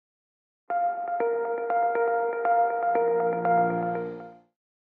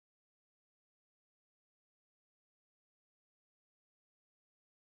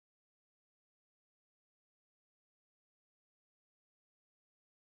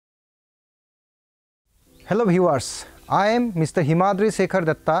Hello viewers, I am Mr. Himadri Sekhar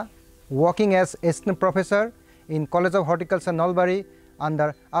Datta, working as assistant professor in College of Horticulture Nalbari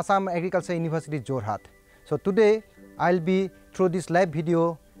under Assam Agriculture University Jorhat. So today I will be through this live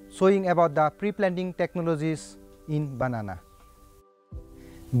video showing about the pre-planting technologies in banana.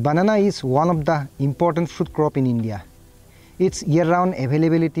 Banana is one of the important fruit crop in India. Its year-round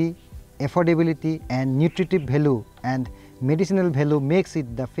availability, affordability and nutritive value and medicinal value makes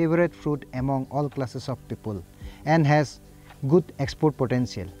it the favorite fruit among all classes of people and has good export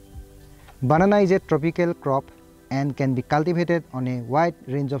potential. Banana is a tropical crop and can be cultivated on a wide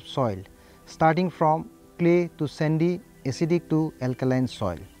range of soil, starting from clay to sandy, acidic to alkaline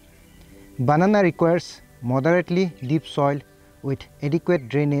soil. Banana requires moderately deep soil with adequate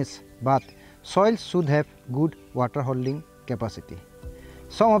drainage, but soil should have good water holding capacity.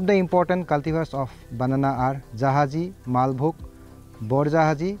 Some of the important cultivars of banana are Jahaji, Malbhog,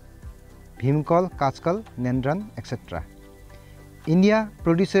 Borjahaji, Bhimkal, Kachkal, Nendran, etc. India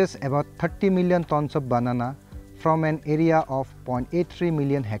produces about 30 million tons of banana from an area of 0.83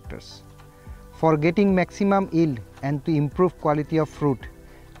 million hectares. For getting maximum yield and to improve quality of fruit,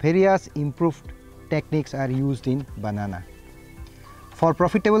 various improved techniques are used in banana. For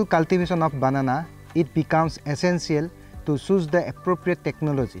profitable cultivation of banana, it becomes essential to choose the appropriate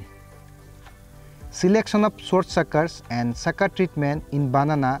technology. Selection of short suckers and sucker treatment in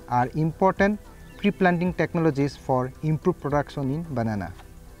banana are important pre-planting technologies for improved production in banana.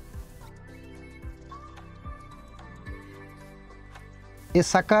 A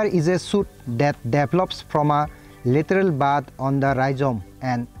sucker is a shoot that develops from a lateral bud on the rhizome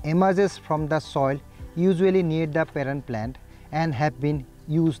and emerges from the soil, usually near the parent plant, and have been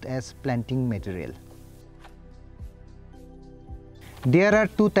used as planting material. There are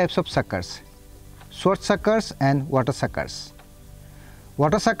two types of suckers, short suckers and water suckers.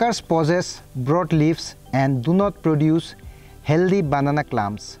 Water suckers possess broad leaves and do not produce healthy banana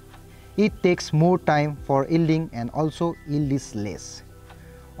clumps. It takes more time for yielding and also yield is less.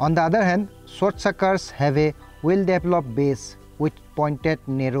 On the other hand, short suckers have a well-developed base with pointed,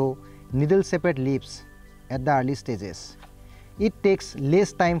 narrow, needle-shaped leaves at the early stages. It takes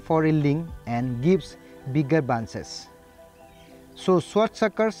less time for yielding and gives bigger bunches. So short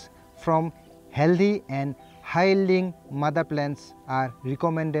suckers from healthy and high-yielding mother plants are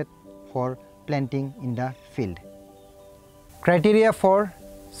recommended for planting in the field. Criteria for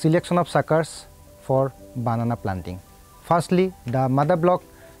selection of suckers for banana planting. Firstly, the mother block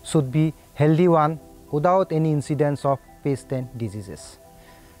should be healthy one without any incidence of pest and diseases.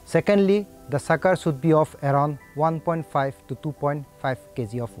 Secondly, the sucker should be of around 1.5 to 2.5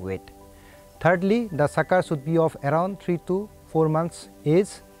 kg of weight. Thirdly, the sucker should be of around 3 to 4 months age,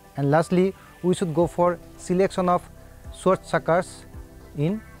 and lastly, we should go for selection of short suckers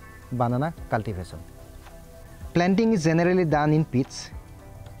in banana cultivation. Planting is generally done in pits.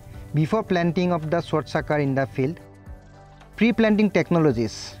 Before planting of the short sucker in the field, pre-planting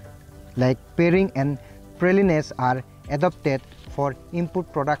technologies like pairing and pralinase are adopted for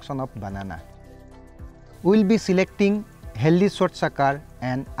input production of banana. We will be selecting healthy short sucker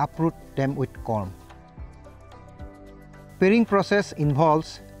and uproot them with corm. Pairing process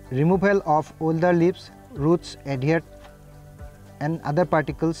involves removal of older leaves, roots, adhere and other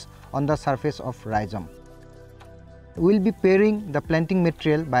particles on the surface of rhizome. We will be pairing the planting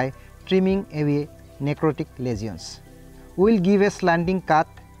material by trimming away necrotic lesions. We will give a slanting cut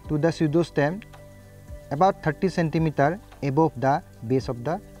to the pseudostem about 30 cm above the base of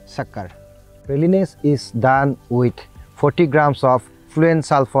the sucker. Pralinase is done with 40 grams of fluent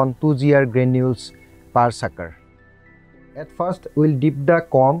sulfone 2GR granules per sucker. At first, we will dip the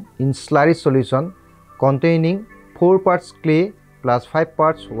corm in slurry solution containing 4 parts clay plus 5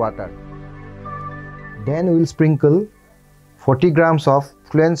 parts water. Then we will sprinkle 40 grams of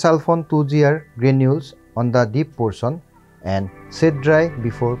fluent sulfone 2GR granules on the deep portion and set dry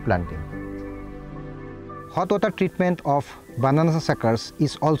before planting. Hot water treatment of banana suckers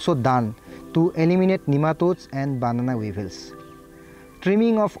is also done to eliminate nematodes and banana weevils.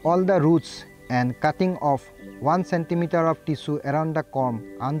 Trimming of all the roots and cutting off 1 cm of tissue around the corm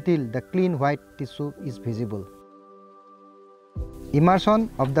until the clean white tissue is visible. Immersion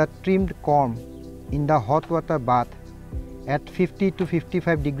of the trimmed corm in the hot water bath at 50 to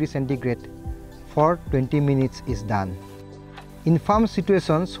 55 degrees centigrade for 20 minutes is done. In farm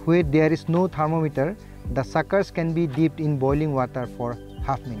situations where there is no thermometer, the suckers can be dipped in boiling water for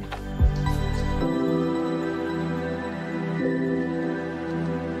half minute.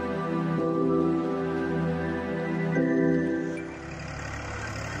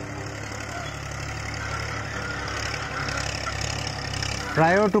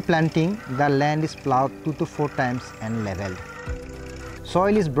 Prior to planting, the land is plowed 2 to 4 times and leveled.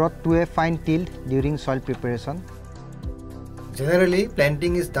 Soil is brought to a fine tilt during soil preparation. Generally,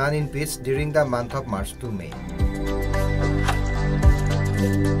 planting is done in pits during the month of March to May.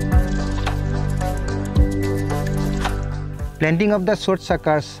 Planting of the short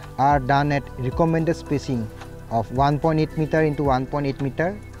suckers are done at recommended spacing of 1.8 meter into 1.8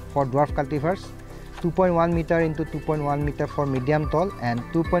 meter for dwarf cultivars, 2.1 meter into 2.1 meter for medium tall, and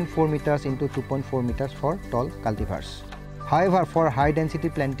 2.4 meters into 2.4 meters for tall cultivars. However, for high density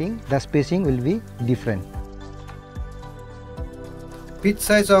planting, the spacing will be different. Pit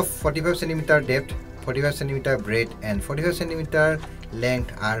size of 45 cm depth, 45 cm breadth and 45 cm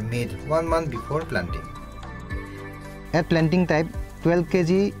length are made 1 month before planting. At planting type, 12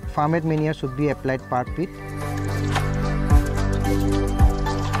 kg farm-made manure should be applied per pit.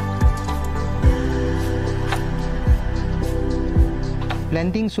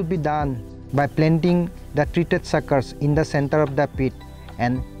 Planting should be done by planting the treated suckers in the center of the pit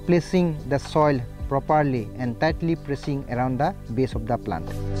and placing the soil properly and tightly pressing around the base of the plant.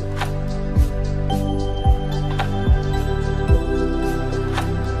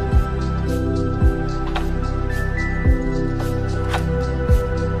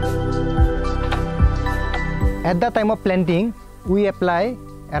 At the time of planting, we apply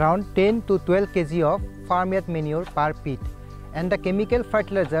around 10 to 12 kg of farm-made manure per pit, and the chemical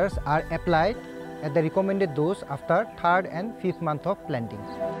fertilizers are applied at the recommended dose after 3rd and 5th month of planting.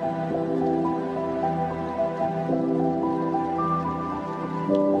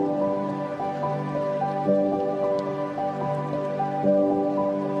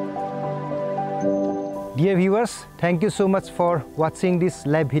 Dear viewers, thank you so much for watching this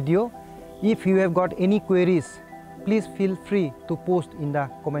live video. If you have got any queries, please feel free to post in the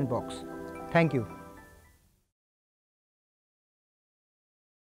comment box. Thank you.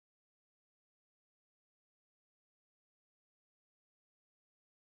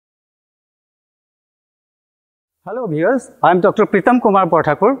 Hello viewers, I am Dr. Pritam Kumar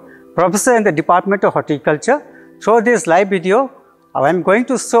Borthakur, Professor in the Department of Horticulture. Through this live video, I am going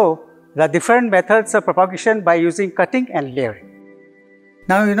to show the different methods of propagation by using cutting and layering.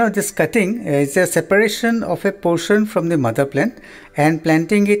 Now this cutting is a separation of a portion from the mother plant and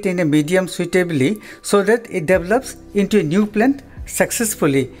planting it in a medium suitably so that it develops into a new plant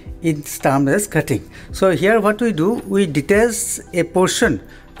successfully in termed as cutting. So here what we do, we detach a portion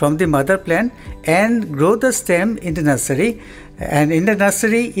from the mother plant and grow the stem in the nursery, and in the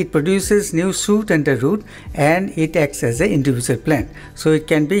nursery it produces new shoot and a root and it acts as an individual plant. So it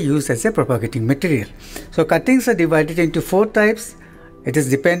can be used as a propagating material. So cuttings are divided into 4 types. It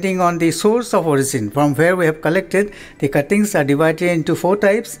is depending on the source of origin from where we have collected. The cuttings are divided into 4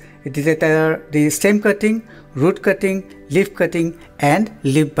 types. It is the stem cutting, root cutting, leaf cutting and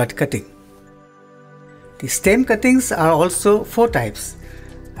leaf bud cutting. The stem cuttings are also 4 types.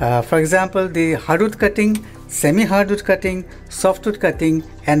 For example, the hardwood cutting, semi-hardwood cutting, softwood cutting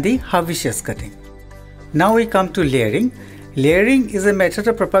and the herbaceous cutting. Now we come to layering. Layering is a method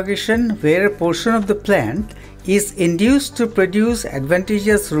of propagation where a portion of the plant is induced to produce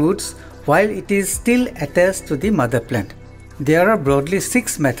advantageous roots while it is still attached to the mother plant. There are broadly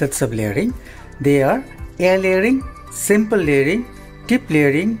 6 methods of layering. They are air layering, simple layering, tip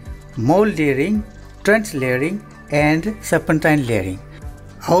layering, mold layering, trench layering and serpentine layering.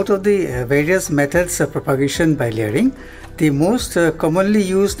 Out of the various methods of propagation by layering, the most commonly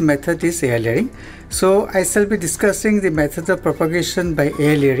used method is air layering. So I shall be discussing the methods of propagation by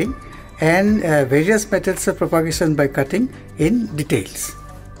air layering and various methods of propagation by cutting in details.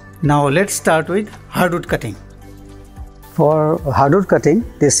 Now let's start with hardwood cutting. For hardwood cutting,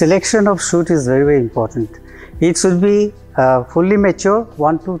 the selection of shoot is very important. It should be fully mature,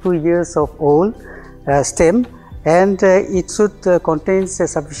 1 to 2 years of old stem, and it should contain a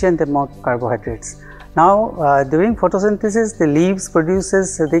sufficient amount of carbohydrates. Now during photosynthesis, the leaves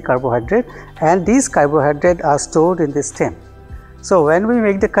produces the carbohydrate and these carbohydrates are stored in the stem. So when we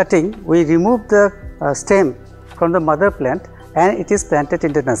make the cutting, we remove the stem from the mother plant and it is planted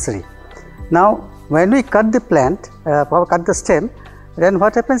in the nursery. Now when we cut the plant, cut the stem, then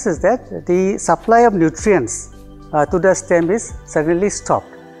what happens is that the supply of nutrients to the stem is suddenly stopped.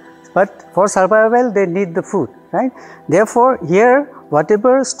 But for survival they need the food, right? Therefore here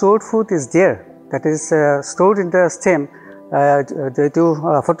whatever stored food is there, that is stored in the stem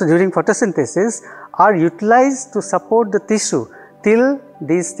during photosynthesis, are utilized to support the tissue till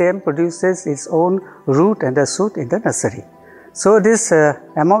the stem produces its own root and a shoot in the nursery. So this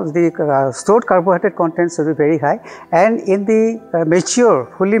amount, the stored carbohydrate content should be very high, and in the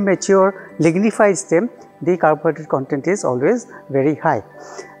fully mature lignified stem, the carbohydrate content is always very high.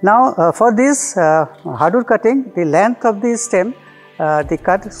 Now, for this hardwood cutting, the length of the stem, the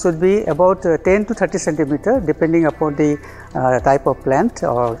cut should be about 10 to 30 centimeter depending upon the type of plant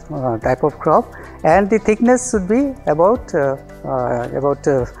or type of crop, and the thickness should be about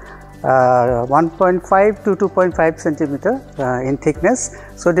 1.5 to 2.5 centimeter in thickness.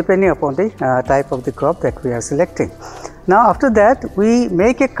 So, depending upon the type of the crop that we are selecting. Now, after that we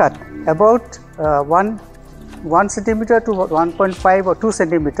make a cut about 1 centimeter to 1.5 or 2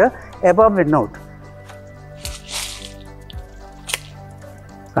 centimeter above the node.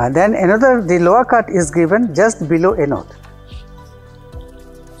 Then the lower cut is given just below a node.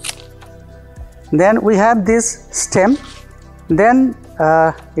 Then we have this stem, then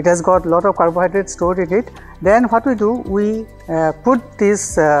it has got lot of carbohydrates stored in it. Then what we do, we put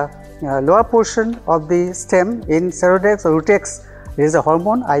this lower portion of the stem in Serodex or Rutex. There is a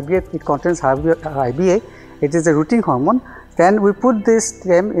hormone IBA, it contains IBA, it is a rooting hormone. Then we put this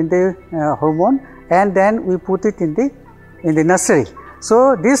stem in the hormone, and then we put it in the nursery.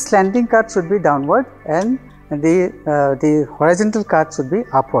 So, this slanting cut should be downward and the horizontal cut should be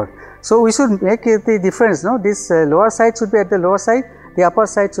upward. So, we should make the difference, no? This lower side should be at the lower side, the upper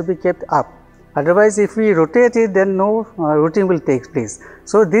side should be kept up. Otherwise, if we rotate it, then no rooting will take place.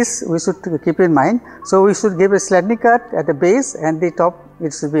 So, this we should keep in mind. So, we should give a slanting cut at the base, and the top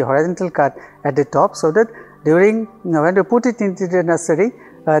it should be horizontal cut at the top, so that during when we put it into the nursery,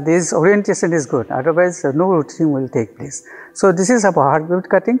 this orientation is good, otherwise no rooting will take place. So, this is about hardwood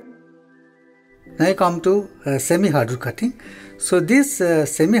cutting. Now, I come to semi-hardwood cutting. So, these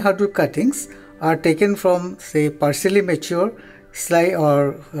semi-hardwood cuttings are taken from, say, partially mature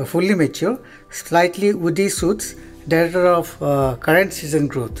or fully mature, slightly woody shoots that are of current season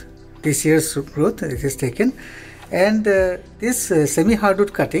growth, this year's growth it is taken. And this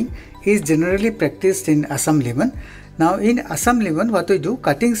semi-hardwood cutting is generally practiced in Assam lemon. Now, in Assam lemon, what we do,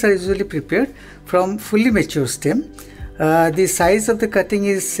 cuttings are usually prepared from fully mature stem. The size of the cutting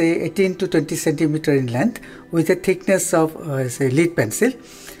is, say, 18 to 20 centimeter in length with a thickness of say lead pencil.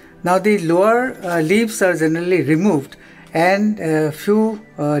 Now, the lower leaves are generally removed, and few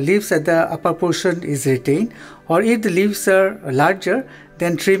leaves at the upper portion is retained, or if the leaves are larger,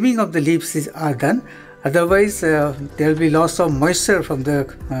 then trimming of the leaves are done. Otherwise, there will be loss of moisture from the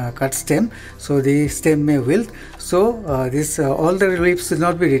cut stem, so the stem may wilt. So, all the leaves should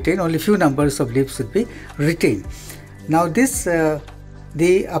not be retained, only few numbers of leaves should be retained. Now,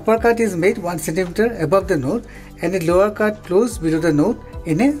 the upper cut is made 1 centimeter above the node, and the lower cut close below the node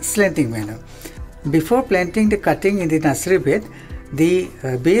in a slanting manner. Before planting the cutting in the nursery bed, the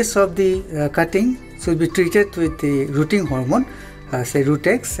base of the cutting should be treated with the rooting hormone, say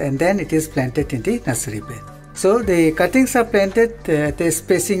Rutex, and then it is planted in the nursery bed. So, the cuttings are planted at a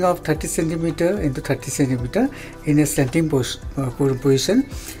spacing of 30 centimeter into 30 centimeter in a slanting position,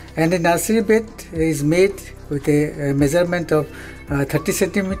 and the nursery bed is made with a measurement of 30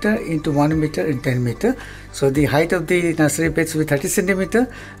 centimeter into 1 meter and 10 meter. So, the height of the nursery bed should be 30 centimeter,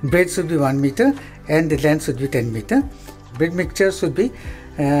 breadth should be 1 meter, and the length should be 10 meter. Bed mixture should be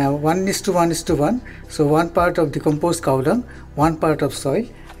 1:1:1. So, 1 part of decomposed cow dung, 1 part of soil,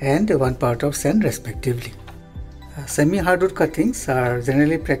 and 1 part of sand respectively. Semi-hardwood cuttings are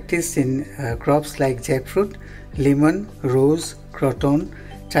generally practiced in crops like jackfruit, lemon, rose, croton,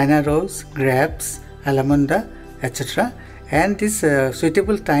 China rose, grapes, alamanda, etc. And this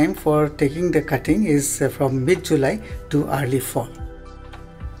suitable time for taking the cutting is from mid-July to early fall.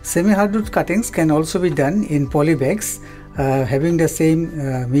 Semi-hardwood cuttings can also be done in poly bags having the same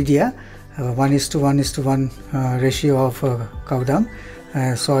media, 1:1:1 ratio of cow dung,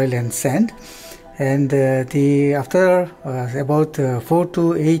 soil and sand. And after about 4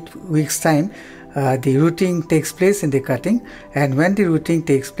 to 8 weeks time, the rooting takes place in the cutting, and when the rooting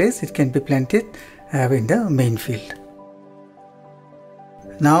takes place, it can be planted in the main field.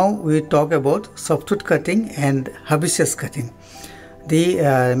 Now we talk about softwood cutting and herbaceous cutting.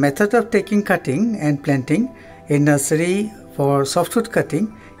 The method of taking cutting and planting in nursery for softwood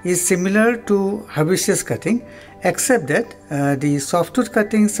cutting is similar to herbaceous cutting, except that the softwood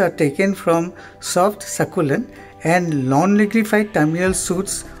cuttings are taken from soft, succulent and non-lignified terminal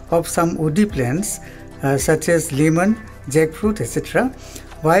shoots of some woody plants such as lemon, jackfruit, etc.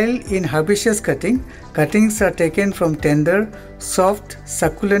 While in herbaceous cutting, cuttings are taken from tender, soft,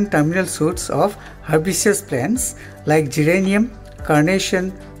 succulent terminal shoots of herbaceous plants like geranium,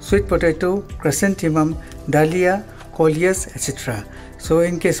 carnation, sweet potato, chrysanthemum, dahlia, coleus, etc. So,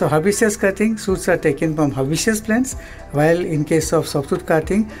 in case of herbaceous cutting, shoots are taken from herbaceous plants, while in case of softwood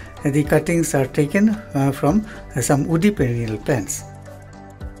cutting, the cuttings are taken from some woody perennial plants.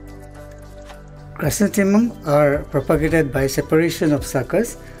 Chrysanthemum are propagated by separation of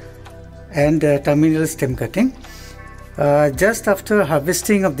suckers and terminal stem cutting. Just after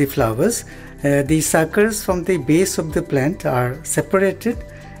harvesting of the flowers, the suckers from the base of the plant are separated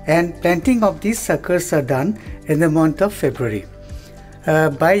and planting of these suckers are done in the month of February.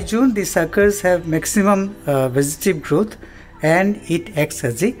 By June, the suckers have maximum vegetative growth and it acts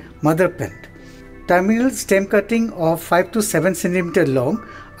as a mother plant. Terminal stem cutting of 5 to 7 cm long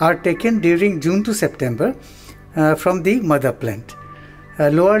are taken during June to September from the mother plant.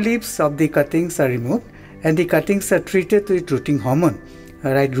 Lower leaves of the cuttings are removed and the cuttings are treated with rooting hormone,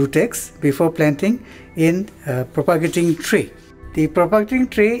 Rootex, before planting in propagating tray. The propagating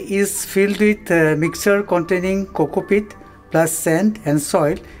tray is filled with mixture containing coco peat plus sand and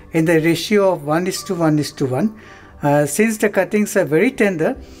soil in the ratio of 1:1:1. Since the cuttings are very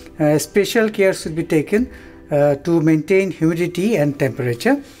tender, special care should be taken to maintain humidity and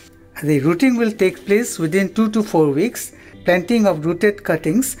temperature. The rooting will take place within 2 to 4 weeks. Planting of rooted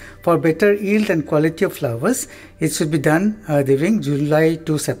cuttings for better yield and quality of flowers, it should be done during July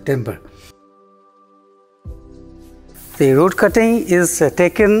to September. The root cutting is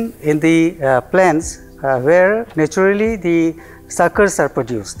taken in the plants where naturally the suckers are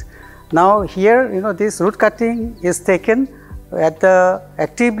produced. Now here, this root cutting is taken at the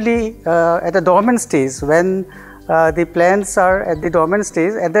at the dormant stage, when the plants are at the dormant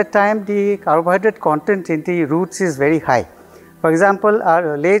stage. At that time, the carbohydrate content in the roots is very high. For example,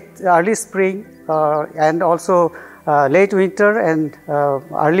 early spring and also late winter and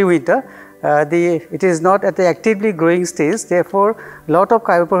early winter, it is not at the actively growing stage. Therefore, lot of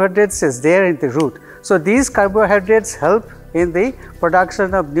carbohydrates is there in the root. So these carbohydrates help in the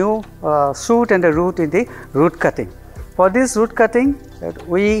production of new shoot and the root in the root cutting. For this root cutting,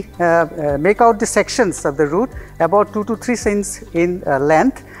 we make out the sections of the root about 2 to 3 cents in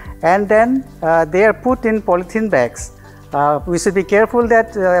length, and then they are put in polythene bags. We should be careful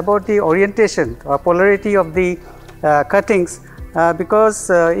that about the orientation or polarity of the cuttings, because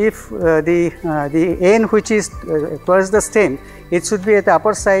if the end which is towards the stem, it should be at the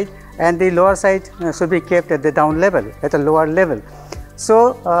upper side, and the lower side should be kept at the down level, at a lower level. So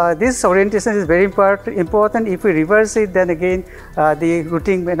this orientation is very important. If we reverse it, then again the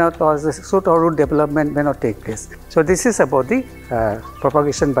rooting may not, or the shoot or root development may not take place. So this is about the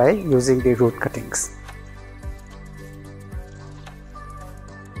propagation by using the root cuttings.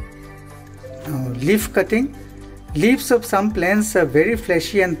 Leaf cutting. Leaves of some plants are very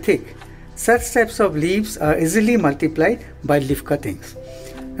fleshy and thick. Such types of leaves are easily multiplied by leaf cuttings.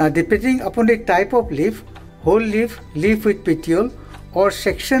 Now, depending upon the type of leaf, whole leaf, leaf with petiole, or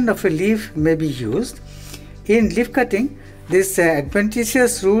section of a leaf may be used. In leaf cutting, this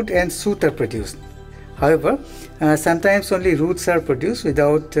adventitious root and shoot are produced. However, sometimes only roots are produced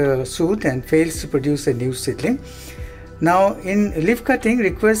without shoot and fails to produce a new seedling. Now, in leaf cutting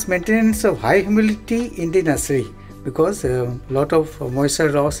requires maintenance of high humidity in the nursery, because a lot of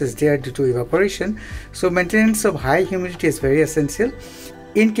moisture loss is there due to evaporation. So maintenance of high humidity is very essential.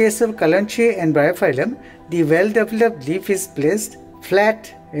 In case of Kalanchoe and Bryophyllum, the well-developed leaf is placed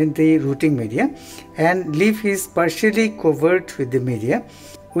flat in the rooting media and leaf is partially covered with the media.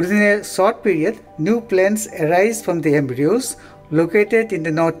 Within a short period, new plants arise from the embryos located in the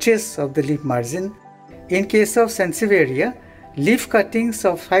notches of the leaf margin. In case of Sansevieria, leaf cuttings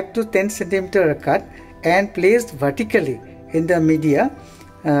of 5 to 10 cm are cut and placed vertically in the media,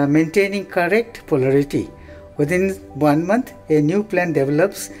 maintaining correct polarity. Within 1 month, a new plant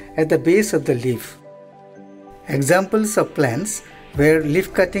develops at the base of the leaf. Examples of plants where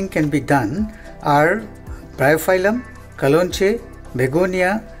leaf cutting can be done are Bryophyllum, Kalanchoe,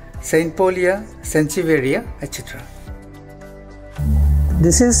 Begonia, Saintpolia, Sansevieria, etc.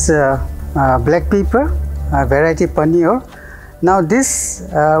 This is black pepper, variety Paneer. Now this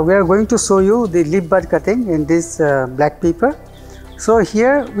we are going to show you the leaf bud cutting in this black pepper. So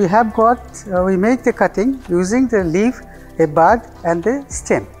here we have got, we make the cutting using the leaf, a bud and the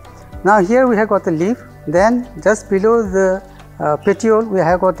stem. Now here we have got the leaf, then just below the petiole we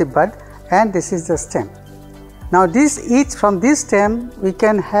have got the bud, and this is the stem. Now from this stem we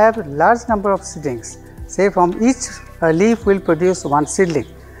can have large number of seedlings. Say from each leaf will produce one seedling.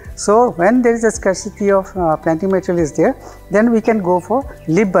 So when there is a scarcity of planting material is there, then we can go for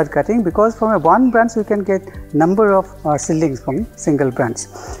leaf bud cutting, because from a one branch we can get number of seedlings from single branch.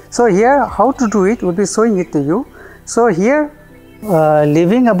 So here how to do it, we will be showing it to you. So here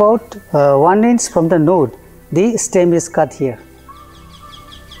leaving about 1 inch from the node, the stem is cut here.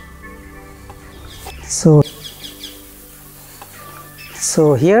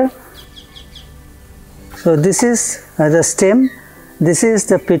 So here, so this is the stem, this is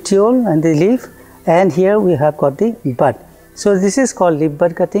the petiole and the leaf, and here we have got the bud. So this is called leaf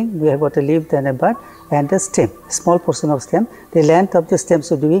bud cutting. We have got a leaf, then a bud, and the stem, small portion of stem. The length of the stem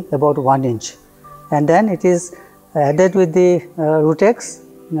should be about 1 inch, and then it is added with the rootex,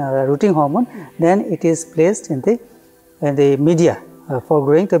 rooting hormone. Then it is placed in the media. For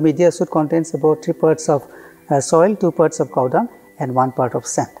growing, the media should contain about 3 parts of soil, 2 parts of cow dung, and 1 part of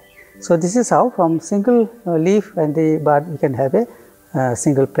sand. So this is how from single leaf and the bud we can have a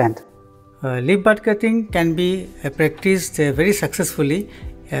single plant. Leaf bud cutting can be practiced very successfully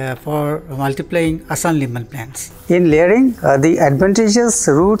for multiplying Assam lemon plants. In layering, the advantageous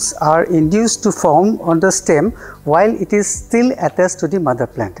roots are induced to form on the stem while it is still attached to the mother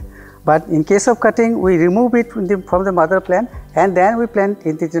plant. But in case of cutting, we remove it from the mother plant and then we plant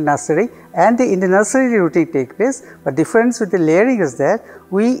into the nursery, and in the nursery the rooting takes place. But difference with the layering is that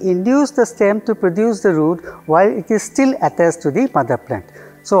we induce the stem to produce the root while it is still attached to the mother plant.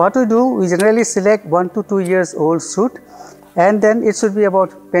 So what we do, we generally select 1 to 2 years old shoot, and then it should be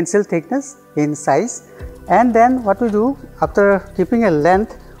about pencil thickness in size. And then what we do, after keeping a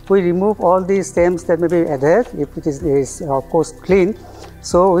length, we remove all the stems that may be adhered if it is of course clean.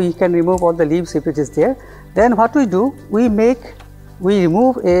 So we can remove all the leaves if it is there. Then what we do, we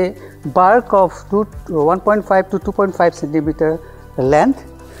remove a bark of 1.5 to 2.5 centimeter length.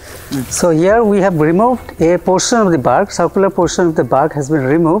 So here we have removed a portion of the bark, circular portion of the bark has been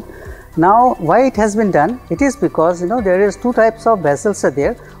removed. Now why it has been done? It is because there is 2 types of vessels are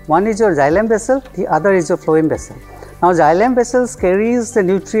there. One is your xylem vessel, the other is your phloem vessel. Now xylem vessels carries the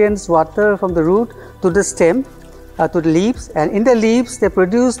nutrients, water from the root to the stem, to the leaves, and in the leaves they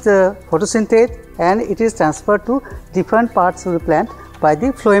produce the photosynthate and it is transferred to different parts of the plant by the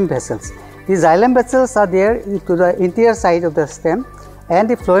phloem vessels. The xylem vessels are there to the interior side of the stem, and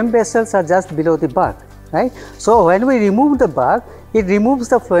the phloem vessels are just below the bark, right? So when we remove the bark, it removes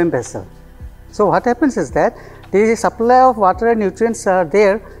the phloem vessel. So what happens is that the supply of water and nutrients are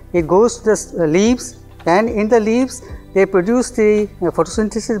there, it goes to the leaves, and in the leaves they produce the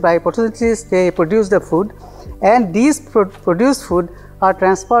photosynthesis. By photosynthesis they produce the food, and these produced food are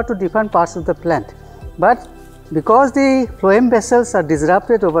transferred to different parts of the plant. But because the phloem vessels are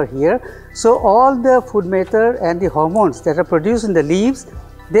disrupted over here, so all the food matter and the hormones that are produced in the leaves,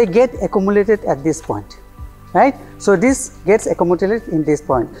 they get accumulated at this point, right? So this gets accumulated in this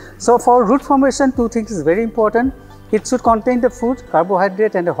point. So for root formation, 2 things is very important. It should contain the food,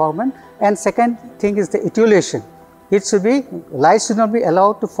 carbohydrate and a hormone, and second thing is the etiolation. It should be, light should not be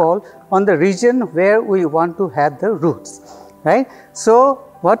allowed to fall on the region where we want to have the roots, right? So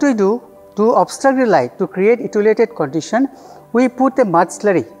what we do, to obstruct the light, to create etiolated condition, we put a mud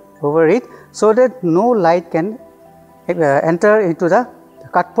slurry over it so that no light can enter into the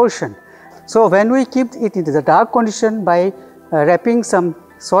cut portion. So when we keep it into the dark condition by wrapping some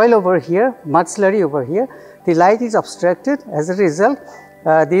soil over here, mud slurry over here, the light is obstructed. As a result,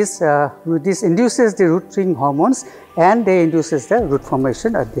 this induces the rooting hormones and they induces the root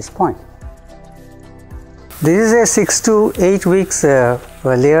formation at this point. This is a 6 to 8 weeks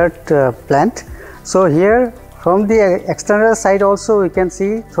layered plant. So here from the external side also we can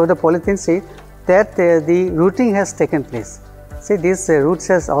see through the polythene sheet that the rooting has taken place. See, these roots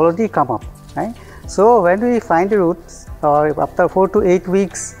has already come up, right? So when we find the roots, or after 4 to 8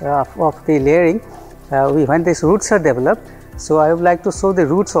 weeks of the layering, when these roots are developed, so I would like to show the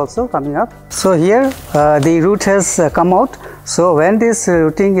roots also coming up. So here the root has come out. So when this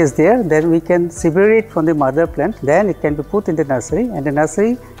rooting is there, then we can separate it from the mother plant. Then it can be put in the nursery, and the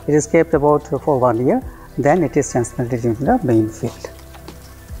nursery it is kept about for 1 year. Then it is transplanted into the main field.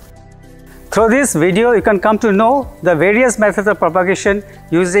 Through this video, you can come to know the various methods of propagation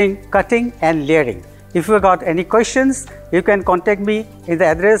using cutting and layering. If you got any questions, you can contact me in the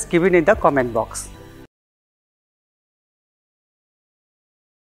address given in the comment box.